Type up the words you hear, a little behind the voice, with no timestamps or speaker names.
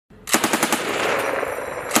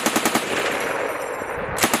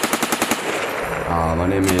My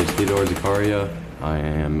name is Theodore Zakaria. I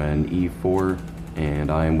am an E4 and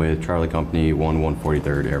I am with Charlie Company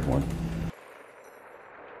 143rd Airborne.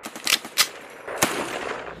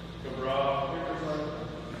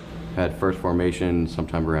 Had first formation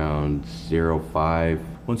sometime around 05.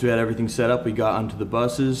 Once we had everything set up, we got onto the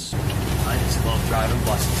buses. I just love driving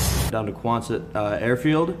buses. Down to Quonset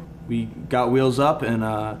Airfield. We got wheels up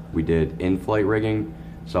and we did in-flight rigging.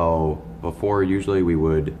 So before, usually we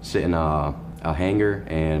would sit in a hangar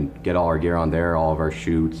and get all our gear on there, all of our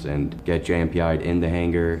chutes, and get JMPI'd in the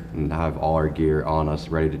hangar and have all our gear on us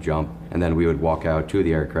ready to jump. And then we would walk out to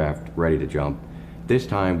the aircraft ready to jump. This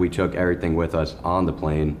time we took everything with us on the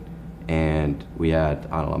plane, and we had,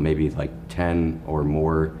 I don't know, maybe like 10 or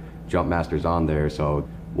more jump masters on there. So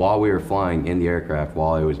while we were flying in the aircraft,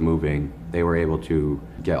 while it was moving, they were able to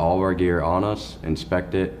get all of our gear on us,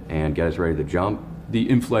 inspect it, and get us ready to jump. The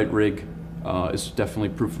in-flight rig is definitely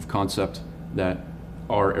proof of concept that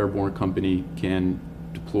our airborne company can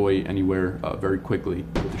deploy anywhere very quickly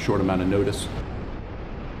with a short amount of notice.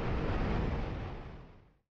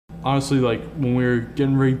 Honestly, like when we were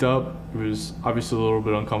getting rigged up, it was obviously a little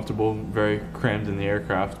bit uncomfortable, very crammed in the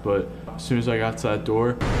aircraft, but as soon as I got to that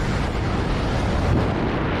door,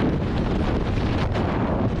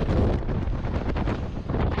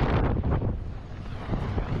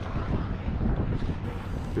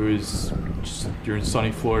 it was just, you're in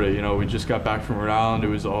sunny Florida, you know, we just got back from Rhode Island, it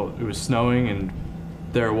was snowing, and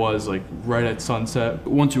there it was, like right at sunset.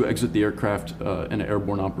 Once you exit the aircraft in an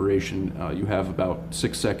airborne operation, you have about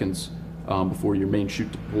 6 seconds before your main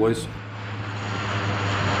chute deploys.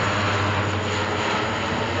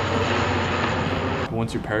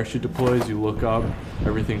 Once your parachute deploys, you look up,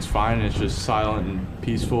 everything's fine, and it's just silent and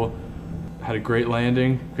peaceful. Had a great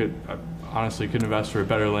landing. Honestly, couldn't have asked for a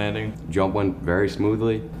better landing. Jump went very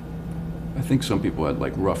smoothly. I think some people had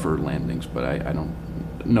like rougher landings, but I don't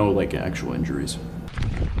know like actual injuries.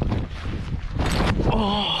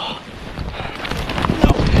 oh.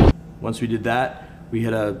 No. Once we did that, we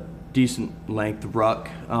had a decent length ruck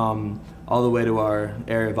all the way to our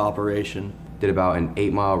area of operation. Did about an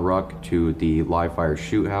 8-mile ruck to the live fire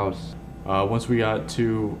shoot house. Once we got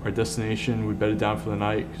to our destination, we bedded down for the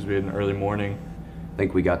night because we had an early morning. I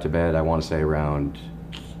think we got to bed, I want to say around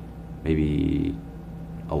maybe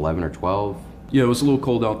 11 or 12. Yeah, it was a little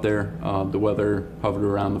cold out there. The weather hovered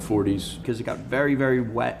around the 40s. Because it got very, very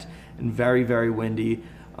wet and very, very windy.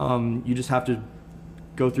 You just have to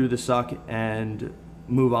go through the suck and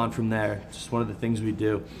move on from there. It's just one of the things we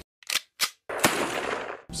do.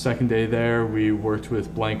 Second day there, we worked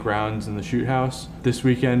with blank rounds in the shoot house. This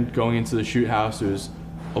weekend, going into the shoot house, it was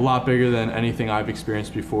a lot bigger than anything I've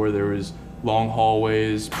experienced before. There was long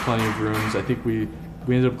hallways, plenty of rooms. I think we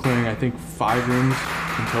ended up clearing, I think 5 rooms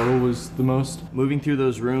in total was the most. Moving through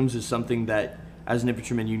those rooms is something that, as an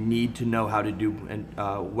infantryman, you need to know how to do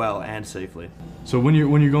well and safely. So when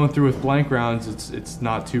you're going through with blank rounds, it's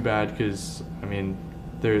not too bad because I mean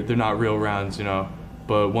they're not real rounds, you know.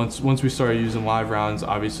 But once we started using live rounds,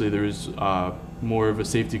 obviously there was more of a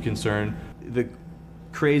safety concern. The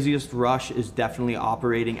craziest rush is definitely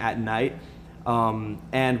operating at night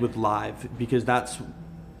and with live, because that's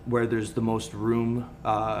where there's the most room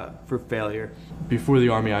for failure. Before the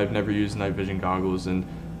Army, I've never used night vision goggles, and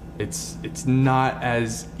it's not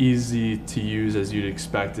as easy to use as you'd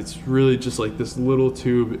expect. It's really just like this little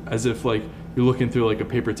tube, as if like you're looking through like a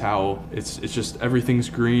paper towel. It's just everything's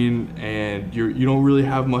green, and you don't really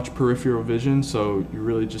have much peripheral vision, so you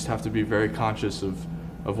really just have to be very conscious of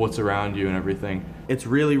what's around you and everything. It's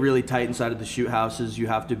really, really tight inside of the shoot houses. You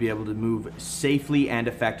have to be able to move safely and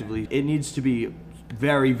effectively. It needs to be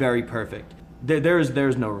very, very perfect.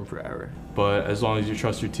 There's no room for error. But as long as you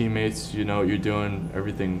trust your teammates, you know what you're doing,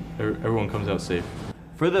 everyone comes out safe.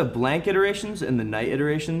 For the blank iterations and the night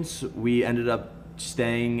iterations, we ended up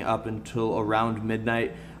staying up until around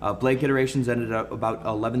midnight. Blank iterations ended up about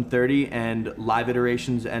 11:30, and live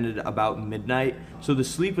iterations ended about midnight. So the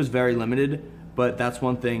sleep was very limited, but that's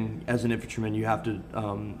one thing as an infantryman you have to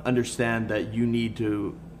understand, that you need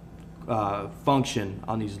to function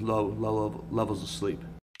on these low levels of sleep.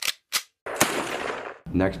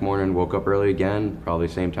 Next morning, woke up early again, probably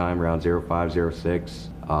same time, around 05, 06.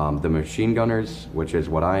 The machine gunners, which is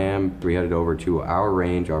what I am, we headed over to our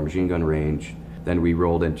range, our machine gun range. Then we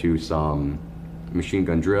rolled into some machine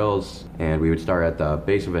gun drills, and we would start at the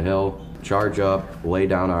base of a hill, charge up, lay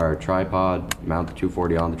down our tripod, mount the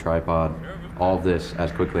 240 on the tripod, all of this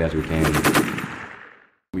as quickly as we can.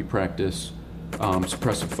 We practice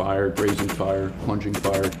suppressive fire, grazing fire, plunging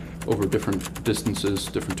fire, over different distances,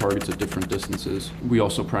 different targets at different distances. We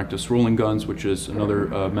also practice rolling guns, which is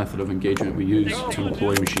another method of engagement we use to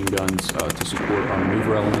employ machine guns to support our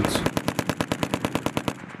maneuver elements.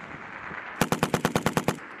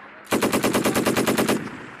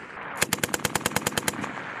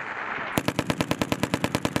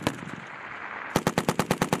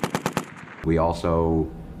 We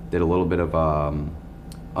also did a little bit of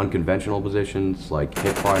unconventional positions, like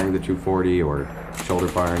hip firing the 240 or shoulder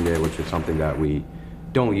firing it, which is something that we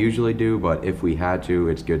don't usually do, but if we had to,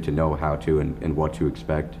 it's good to know how to and what to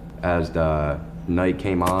expect. As the night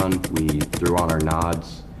came on, we threw on our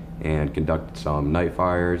nods and conducted some night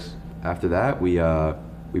fires. After that,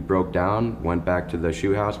 we broke down, went back to the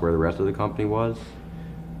shoe house where the rest of the company was,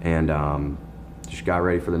 and just got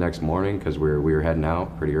ready for the next morning because we were heading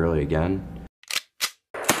out pretty early again.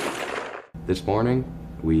 This morning,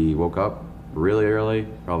 we woke up really early,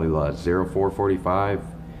 probably like 04:45,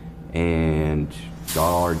 and got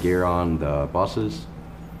all our gear on the buses,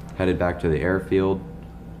 headed back to the airfield,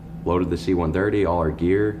 loaded the C-130, all our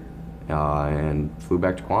gear, and flew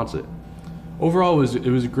back to Quonset. Overall, it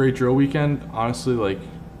was a great drill weekend. Honestly, like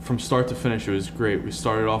from start to finish, it was great. We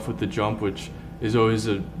started off with the jump, which is always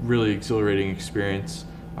a really exhilarating experience.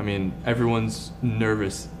 I mean, everyone's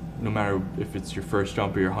nervous, no matter if it's your first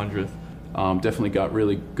jump or your 100th. Definitely got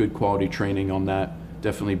really good quality training on that.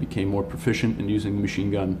 Definitely became more proficient in using the machine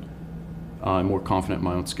gun and more confident in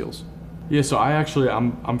my own skills. Yeah, so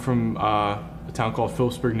I'm from a town called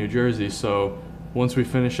Phillipsburg, New Jersey. So once we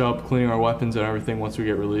finish up cleaning our weapons and everything, once we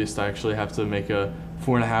get released, I actually have to make a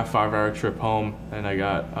 4.5-5 hour trip home, and I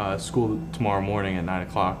got school tomorrow morning at 9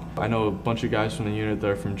 o'clock. I know a bunch of guys from the unit that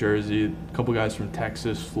are from Jersey, a couple guys from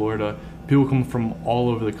Texas, Florida. People come from all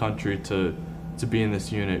over the country to be in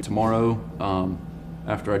this unit. Tomorrow,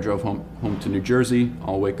 after I drove home to New Jersey,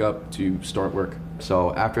 I'll wake up to start work.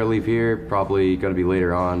 So after I leave here, probably gonna be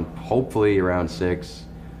later on, hopefully around 6,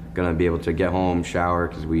 gonna be able to get home, shower,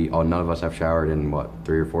 because none of us have showered in,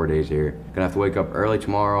 3 or 4 days here. Gonna have to wake up early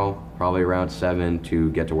tomorrow, probably around 7 to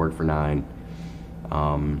get to work for 9.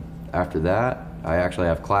 After that, I actually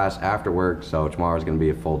have class after work, so tomorrow's gonna be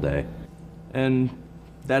a full day. And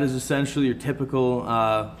that is essentially your typical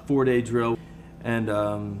 4-day drill.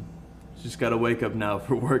 And just gotta wake up now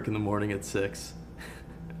for work in the morning at 6.